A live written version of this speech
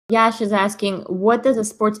Yash is asking, what does a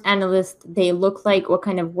sports analyst day look like? What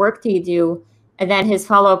kind of work do you do? And then his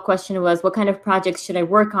follow-up question was, what kind of projects should I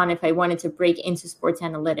work on if I wanted to break into sports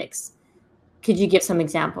analytics? Could you give some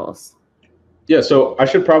examples? Yeah, so I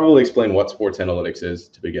should probably explain what sports analytics is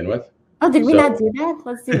to begin with. Oh, did we not do that?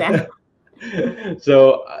 Let's do that.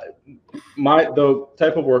 So the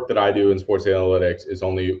type of work that I do in sports analytics is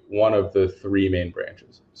only one of the three main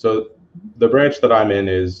branches. So the branch that I'm in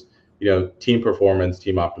is, team performance,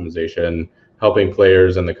 team optimization, helping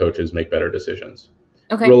players and the coaches make better decisions.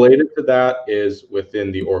 Okay. Related to that is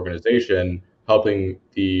within the organization, helping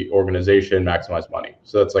the organization maximize money.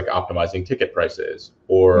 So that's like optimizing ticket prices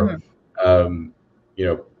or,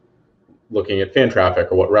 looking at fan traffic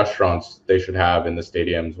or what restaurants they should have in the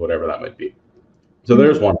stadiums, whatever that might be. So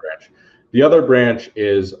there's one branch. The other branch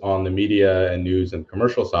is on the media and news and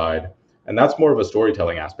commercial side, and that's more of a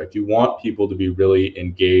storytelling aspect. You want people to be really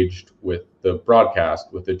engaged with the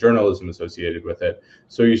broadcast, with the journalism associated with it.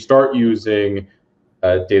 So you start using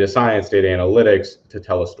data science, data analytics to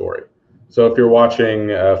tell a story. So if you're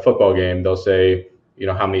watching a football game, they'll say,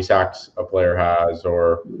 how many sacks a player has,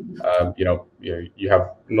 or you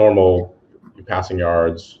have normal passing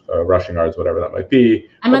yards, rushing yards, whatever that might be.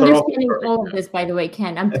 I'm understanding all of this, by the way,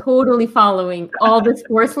 Ken. I'm totally following all the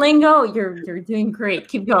sports lingo. You're doing great.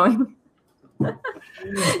 Keep going.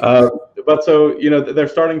 But so they're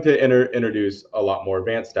starting to introduce a lot more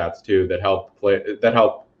advanced stats too that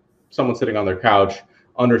help someone sitting on their couch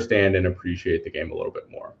understand and appreciate the game a little bit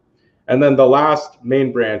more. And then the last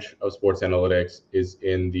main branch of sports analytics is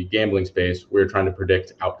in the gambling space. We're trying to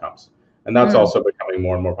predict outcomes. And that's also becoming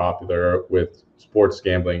more and more popular with sports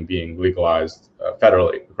gambling being legalized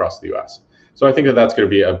federally across the US. So I think that that's going to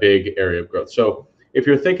be a big area of growth. So if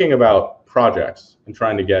you're thinking about projects and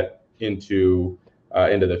trying to get into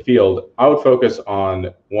the field, I would focus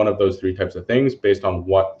on one of those three types of things based on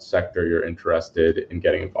what sector you're interested in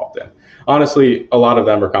getting involved in. Honestly, a lot of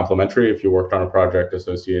them are complementary. If you worked on a project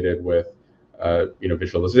associated with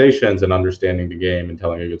visualizations and understanding the game and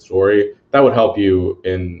telling a good story, that would help you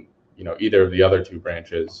in either of the other two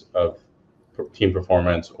branches of team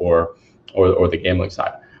performance or the gambling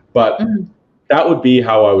side. But that would be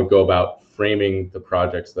how I would go about framing the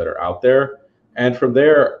projects that are out there. And from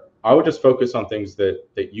there, I would just focus on things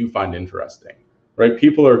that you find interesting, right?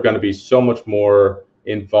 People are going to be so much more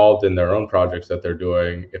involved in their own projects that they're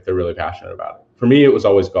doing if they're really passionate about it. For me, it was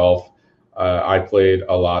always golf. I played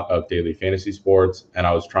a lot of daily fantasy sports, and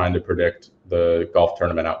I was trying to predict the golf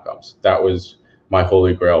tournament outcomes. That was my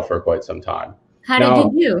holy grail for quite some time. How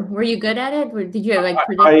did you do? Were you good at it? Or did you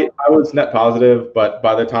predict? I was net positive, but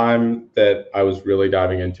by the time that I was really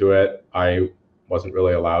diving into it, I wasn't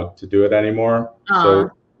really allowed to do it anymore.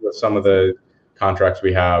 So with some of the contracts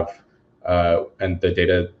we have and the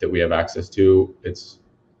data that we have access to, it's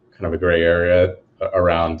kind of a gray area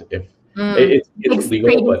around if it's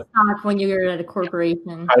legal, but stock when you're at a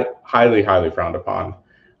corporation. Highly frowned upon.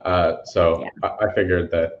 I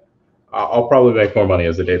figured that I'll probably make more money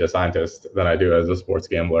as a data scientist than I do as a sports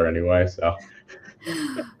gambler anyway. So,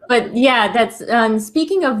 but yeah, that's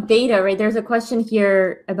speaking of data, right? There's a question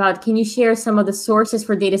here about, can you share some of the sources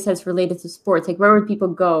for data sets related to sports? Like, where would people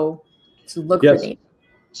go to look for data?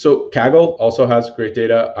 So Kaggle also has great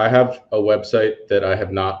data. I have a website that I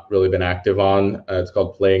have not really been active on. It's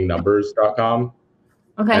called playingnumbers.com.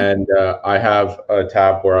 Okay. And I have a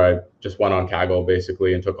tab where I just went on Kaggle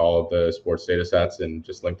basically and took all of the sports data sets and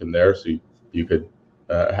just linked them there, so you could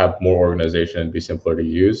have more organization and be simpler to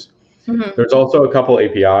use. There's also a couple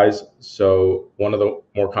APIs. So one of the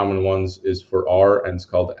more common ones is for R, and it's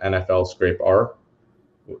called NFL Scrape R.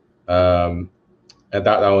 And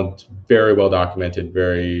that one's very well documented,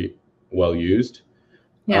 very well used.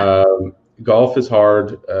 Yeah. Golf is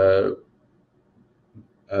hard.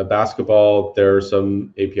 Basketball, there are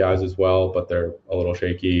some APIs as well, but they're a little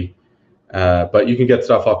shaky. But you can get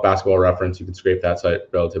stuff off Basketball Reference. You can scrape that site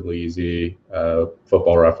relatively easy.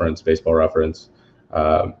 Football Reference, Baseball Reference.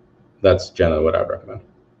 That's generally what I recommend.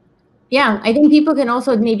 Yeah, I think people can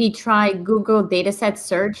also maybe try Google Dataset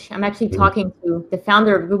Search. I'm actually talking to the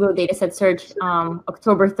founder of Google Dataset Search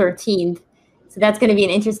October 13th. So that's going to be an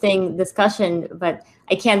interesting discussion, but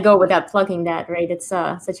I can't go without plugging that, right? It's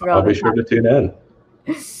such a relevant I'll be sure to tune in.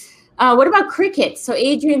 What about cricket? So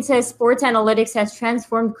Adrian says sports analytics has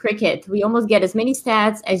transformed cricket. We almost get as many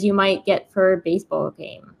stats as you might get for a baseball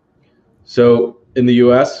game. So in the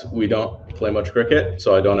US, we don't play much cricket,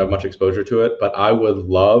 so I don't have much exposure to it. But I would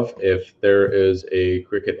love if there is a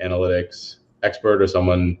cricket analytics expert or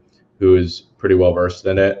someone who is pretty well versed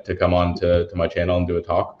in it to come on to my channel and do a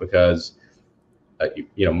talk, because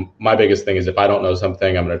my biggest thing is if I don't know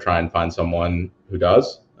something, I'm going to try and find someone who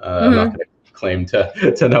does. I'm not going to claim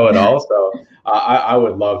to know it all. So I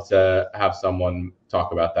would love to have someone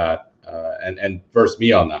talk about that and verse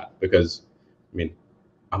me on that, because I mean,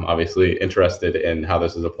 I'm obviously interested in how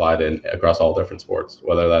this is applied across all different sports,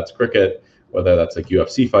 whether that's cricket, whether that's like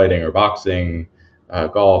UFC fighting or boxing,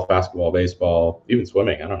 golf, basketball, baseball, even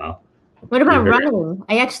swimming. I don't know. What about running?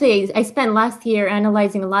 I spent last year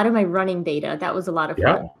analyzing a lot of my running data. That was a lot of fun.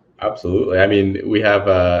 Yeah, absolutely. I mean, we have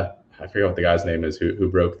I forget what the guy's name is who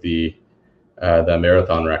broke the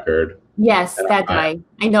marathon record. Yes, and that guy.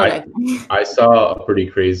 I know that guy. I saw a pretty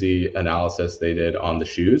crazy analysis they did on the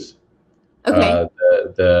shoes. Okay.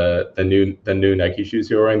 The new Nike shoes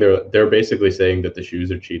you're wearing, they're basically saying that the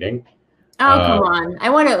shoes are cheating. Oh, come on. I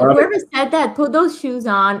want to, whoever said that, put those shoes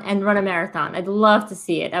on and run a marathon. I'd love to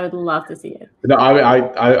see it. I would love to see it. No,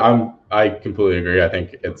 I completely agree. I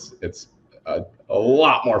think it's a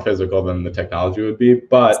lot more physical than the technology would be,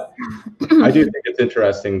 but I do think it's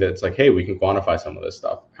interesting that it's like, hey, we can quantify some of this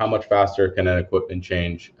stuff. How much faster can an equipment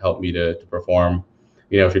change help me to perform?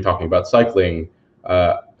 You know, if you're talking about cycling,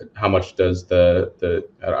 how much does the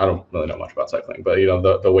I don't really know much about cycling, but you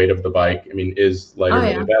know, the weight of the bike, I mean, is lighter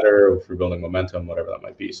really better if you're building momentum, whatever that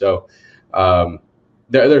might be. So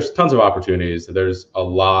there's tons of opportunities. There's a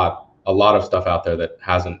lot of stuff out there that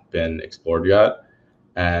hasn't been explored yet,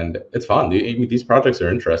 and it's fun. These projects are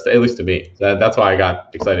interesting, at least to me. That's why I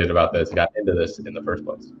got excited about this, got into this in the first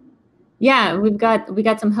place. Yeah, we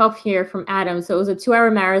got some help here from Adam. So it was a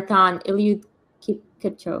 2-hour marathon, Eliud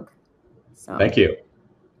Kipchoge. So thank you.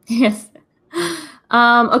 Yes.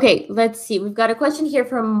 Okay, let's see. We've got a question here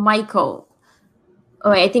from Michael. Oh,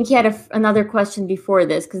 I think he had another question before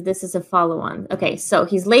this, because this is a follow-on. Okay, so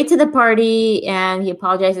he's late to the party and he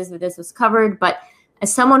apologizes that this was covered. But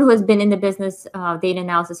as someone who has been in the business of data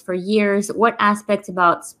analysis for years, what aspects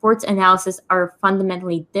about sports analysis are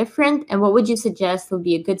fundamentally different? And what would you suggest would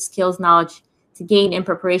be a good skills knowledge to gain in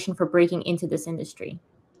preparation for breaking into this industry?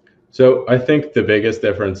 So I think the biggest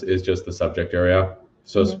difference is just the subject area.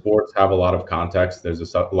 So sports have a lot of context. There's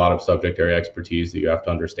a lot of subject area expertise that you have to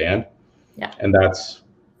understand. Yeah. And that's,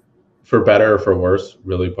 for better or for worse,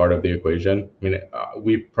 really part of the equation. I mean,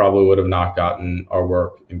 we probably would have not gotten our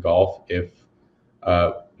work in golf if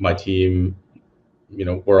my team, you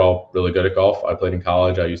know, we're all really good at golf. I played in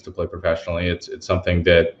college. I used to play professionally. It's something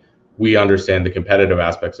that we understand the competitive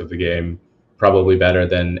aspects of the game probably better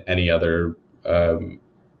than any other,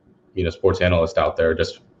 you know, sports analyst out there,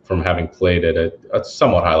 just from having played at a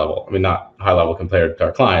somewhat high level. I mean, not high level compared to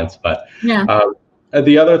our clients, but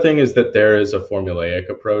the other thing is that there is a formulaic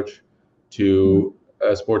approach to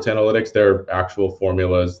sports analytics. There are actual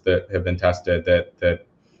formulas that have been tested that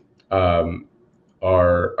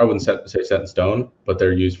are, I wouldn't say set in stone, but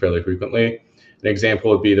they're used fairly frequently. An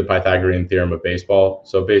example would be the Pythagorean theorem of baseball.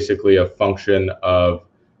 So basically a function of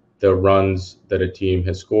the runs that a team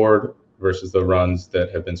has scored versus the runs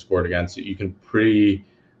that have been scored against. You can pretty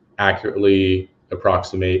accurately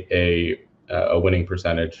approximate a winning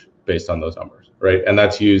percentage based on those numbers, right? And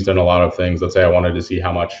that's used in a lot of things. Let's say I wanted to see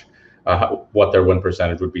how much, what their win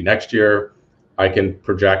percentage would be next year. I can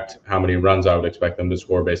project how many runs I would expect them to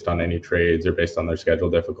score based on any trades or based on their schedule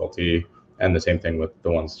difficulty, and the same thing with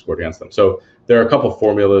the ones scored against them. So there are a couple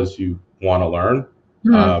formulas you want to learn.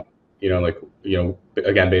 You know, like, you know,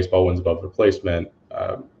 again, baseball wins above replacement.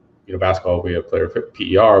 You know, basketball, we have player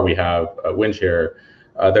PER, we have win share.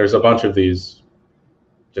 There's a bunch of these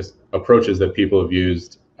just approaches that people have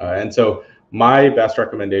used. And so my best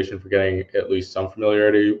recommendation for getting at least some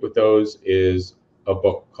familiarity with those is a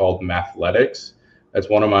book called Mathletics. That's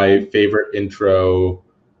one of my favorite intro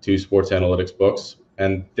to sports analytics books.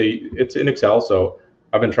 And it's in Excel. So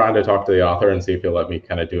I've been trying to talk to the author and see if he'll let me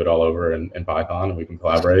kind of do it all over in Python and we can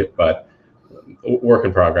collaborate, but work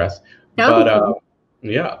in progress. But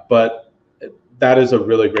yeah, but that is a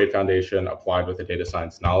really great foundation applied with the data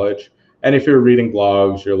science knowledge. And if you're reading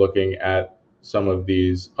blogs, you're looking at some of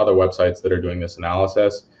these other websites that are doing this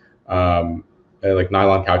analysis. Like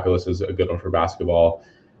Nylon Calculus is a good one for basketball.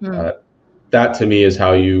 That to me is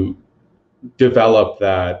how you develop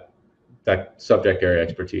that subject area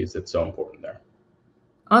expertise that's so important there.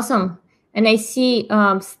 Awesome. And I see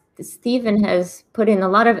Stephen has put in a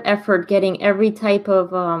lot of effort getting every type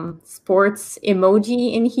of sports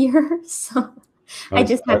emoji in here. So I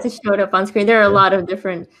just had to show it up on screen. There are a lot of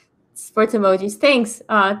different sports emojis. Thanks.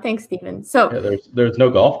 Thanks, Stephen. So there's no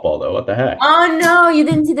golf ball though. What the heck? Oh no, you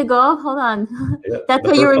didn't see the golf? Hold on. Yeah, that's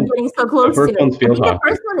why you were getting so close to it. I think the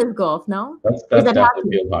first one is golf, no? That's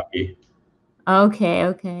definitely field hockey.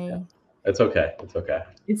 Okay. Yeah. It's okay. It's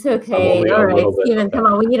okay. All right, Stephen, come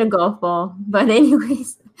on. We need a golf ball. But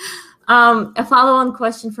anyways, a follow-on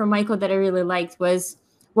question from Michael that I really liked was,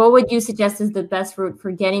 what would you suggest is the best route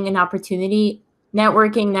for getting an opportunity?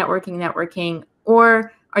 Networking,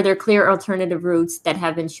 or are there clear alternative routes that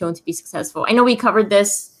have been shown to be successful? I know we covered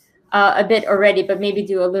this a bit already, but maybe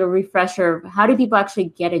do a little refresher of how do people actually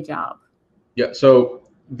get a job? Yeah, so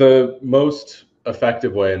the most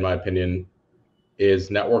effective way, in my opinion, is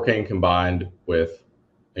networking combined with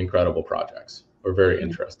incredible projects or very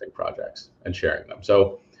interesting projects and sharing them.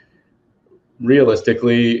 So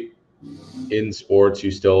realistically, in sports,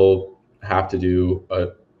 you still have to do a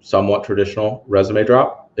somewhat traditional resume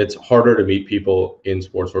drop. It's harder to meet people in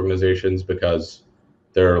sports organizations because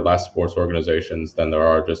there are less sports organizations than there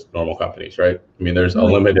are just normal companies, right? I mean, there's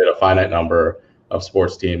a finite number of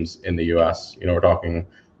sports teams in the US. We're talking,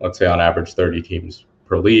 let's say on average, 30 teams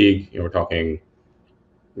per league. We're talking,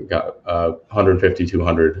 we've got 150,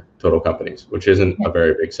 200 total companies, which isn't a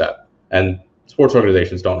very big set. And sports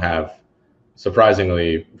organizations don't have,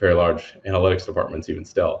 surprisingly, very large analytics departments even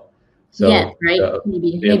still. So yeah, right.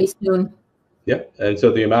 Maybe soon. Yeah, and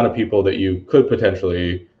so the amount of people that you could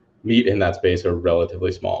potentially meet in that space are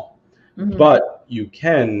relatively small. But you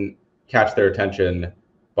can catch their attention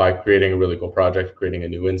by creating a really cool project, creating a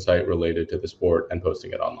new insight related to the sport, and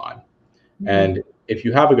posting it online. And if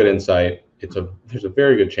you have a good insight, there's a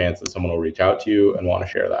very good chance that someone will reach out to you and want to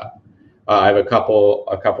share that. I have a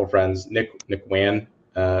couple friends. Nick Wan,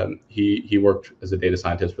 he worked as a data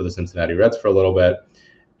scientist for the Cincinnati Reds for a little bit,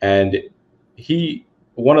 and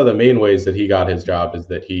one of the main ways that he got his job is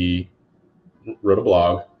that he wrote a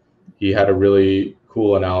blog. He had a really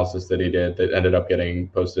cool analysis that he did that ended up getting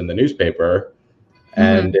posted in the newspaper,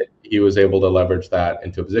 and he was able to leverage that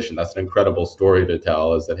into a position. That's an incredible story to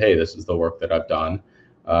tell, is that, hey, this is the work that I've done.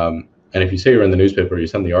 And if you say you're in the newspaper, you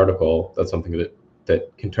send the article, that's something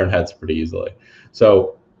that can turn heads pretty easily.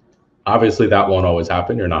 So obviously that won't always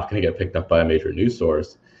happen. You're not going to get picked up by a major news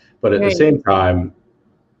source. But at the same time,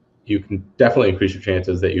 you can definitely increase your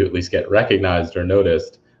chances that you at least get recognized or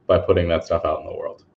noticed by putting that stuff out in the world.